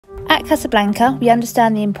At Casablanca, we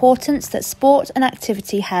understand the importance that sport and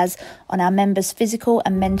activity has on our members' physical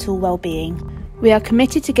and mental well-being. We are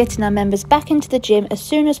committed to getting our members back into the gym as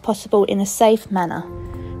soon as possible in a safe manner.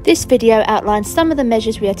 This video outlines some of the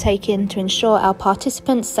measures we are taking to ensure our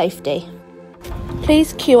participants' safety.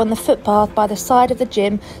 Please queue on the footpath by the side of the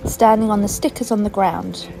gym, standing on the stickers on the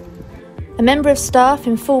ground. A member of staff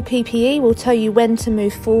in full PPE will tell you when to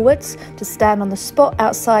move forwards to stand on the spot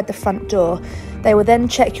outside the front door. They will then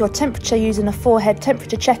check your temperature using a forehead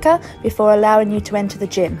temperature checker before allowing you to enter the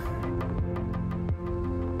gym.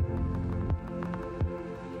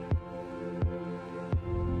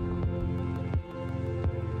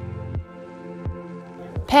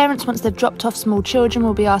 Parents, once they've dropped off small children,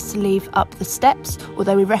 will be asked to leave up the steps,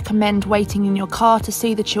 although we recommend waiting in your car to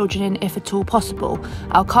see the children in if at all possible.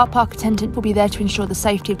 Our car park attendant will be there to ensure the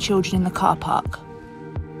safety of children in the car park.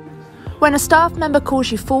 When a staff member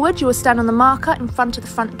calls you forward, you will stand on the marker in front of the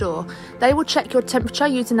front door. They will check your temperature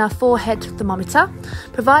using our forehead thermometer.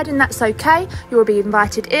 Providing that's okay, you will be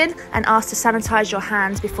invited in and asked to sanitise your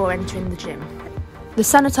hands before entering the gym. The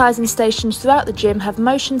sanitising stations throughout the gym have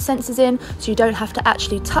motion sensors in, so you don't have to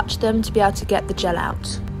actually touch them to be able to get the gel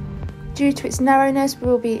out. Due to its narrowness, we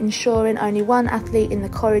will be ensuring only one athlete in the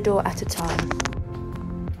corridor at a time.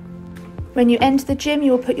 When you enter the gym,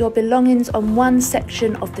 you will put your belongings on one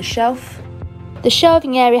section of the shelf. The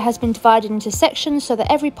shelving area has been divided into sections so that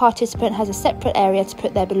every participant has a separate area to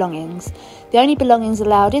put their belongings. The only belongings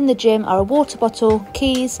allowed in the gym are a water bottle,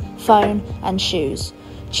 keys, phone and shoes.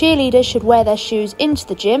 Cheerleaders should wear their shoes into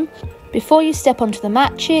the gym. Before you step onto the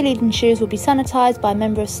mat, cheerleading shoes will be sanitised by a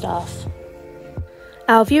member of staff.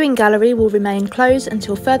 Our viewing gallery will remain closed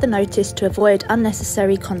until further notice to avoid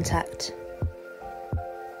unnecessary contact.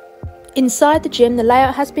 Inside the gym, the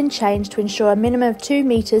layout has been changed to ensure a minimum of 2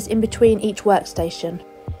 metres in between each workstation.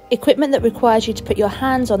 Equipment that requires you to put your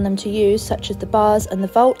hands on them to use, such as the bars and the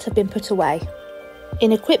vault, have been put away.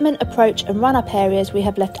 In equipment, approach and run-up areas, we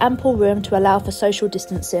have left ample room to allow for social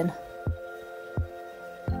distancing.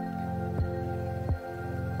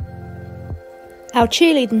 Our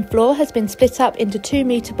cheerleading floor has been split up into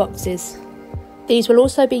 2-metre boxes. These will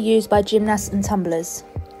also be used by gymnasts and tumblers.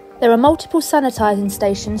 There are multiple sanitising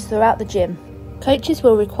stations throughout the gym. Coaches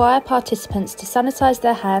will require participants to sanitise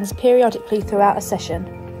their hands periodically throughout a session.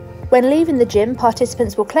 When leaving the gym,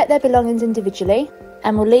 participants will collect their belongings individually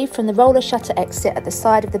and will leave from the roller shutter exit at the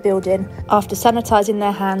side of the building after sanitising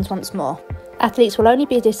their hands once more. Athletes will only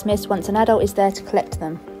be dismissed once an adult is there to collect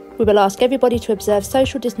them. We will ask everybody to observe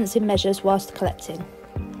social distancing measures whilst collecting.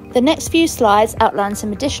 The next few slides outline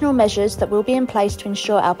some additional measures that will be in place to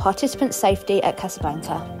ensure our participants' safety at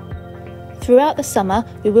Casablanca. Throughout the summer,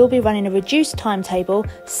 we will be running a reduced timetable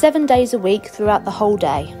 7 days a week throughout the whole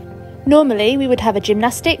day. Normally, we would have a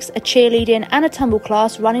gymnastics, a cheerleading and a tumble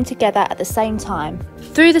class running together at the same time.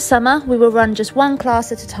 Through the summer, we will run just one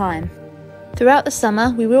class at a time. Throughout the summer,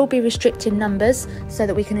 we will be restricting numbers so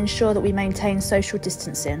that we can ensure that we maintain social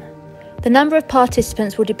distancing. The number of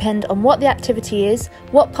participants will depend on what the activity is,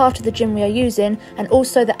 what part of the gym we are using, and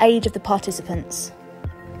also the age of the participants.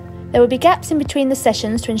 There will be gaps in between the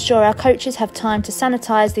sessions to ensure our coaches have time to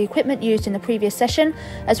sanitise the equipment used in the previous session,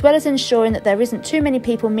 as well as ensuring that there isn't too many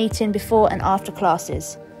people meeting before and after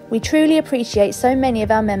classes. We truly appreciate so many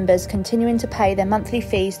of our members continuing to pay their monthly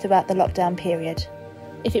fees throughout the lockdown period.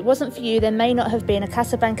 If it wasn't for you, there may not have been a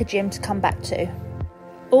Casablanca gym to come back to.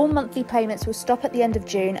 All monthly payments will stop at the end of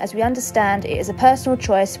June, as we understand it is a personal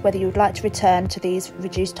choice whether you would like to return to these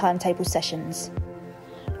reduced timetable sessions.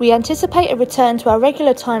 We anticipate a return to our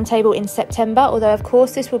regular timetable in September, although of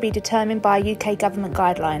course this will be determined by UK government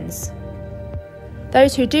guidelines.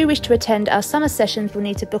 Those who do wish to attend our summer sessions will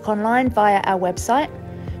need to book online via our website.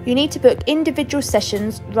 You need to book individual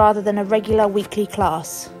sessions rather than a regular weekly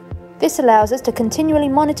class. This allows us to continually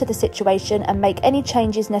monitor the situation and make any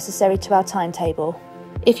changes necessary to our timetable.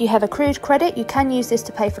 If you have accrued credit, you can use this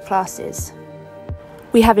to pay for classes.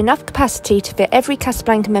 We have enough capacity to fit every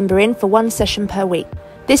Casablanca member in for one session per week.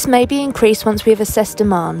 This may be increased once we have assessed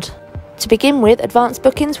demand. To begin with, advanced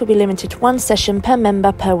bookings will be limited to one session per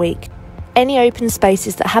member per week. Any open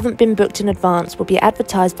spaces that haven't been booked in advance will be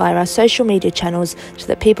advertised via our social media channels so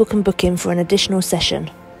that people can book in for an additional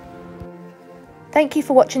session. Thank you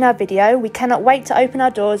for watching our video. We cannot wait to open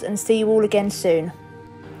our doors and see you all again soon.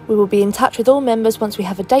 We will be in touch with all members once we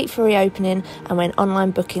have a date for reopening and when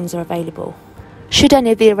online bookings are available. Should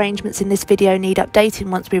any of the arrangements in this video need updating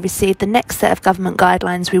once we receive the next set of government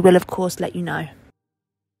guidelines, we will of course let you know.